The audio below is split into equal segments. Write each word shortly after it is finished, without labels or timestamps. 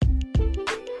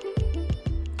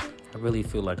really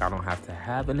feel like I don't have to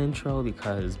have an intro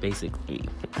because basically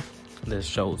this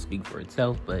show will speak for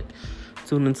itself. But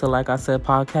tune into Like I Said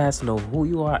podcast, know who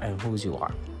you are and whose you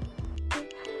are.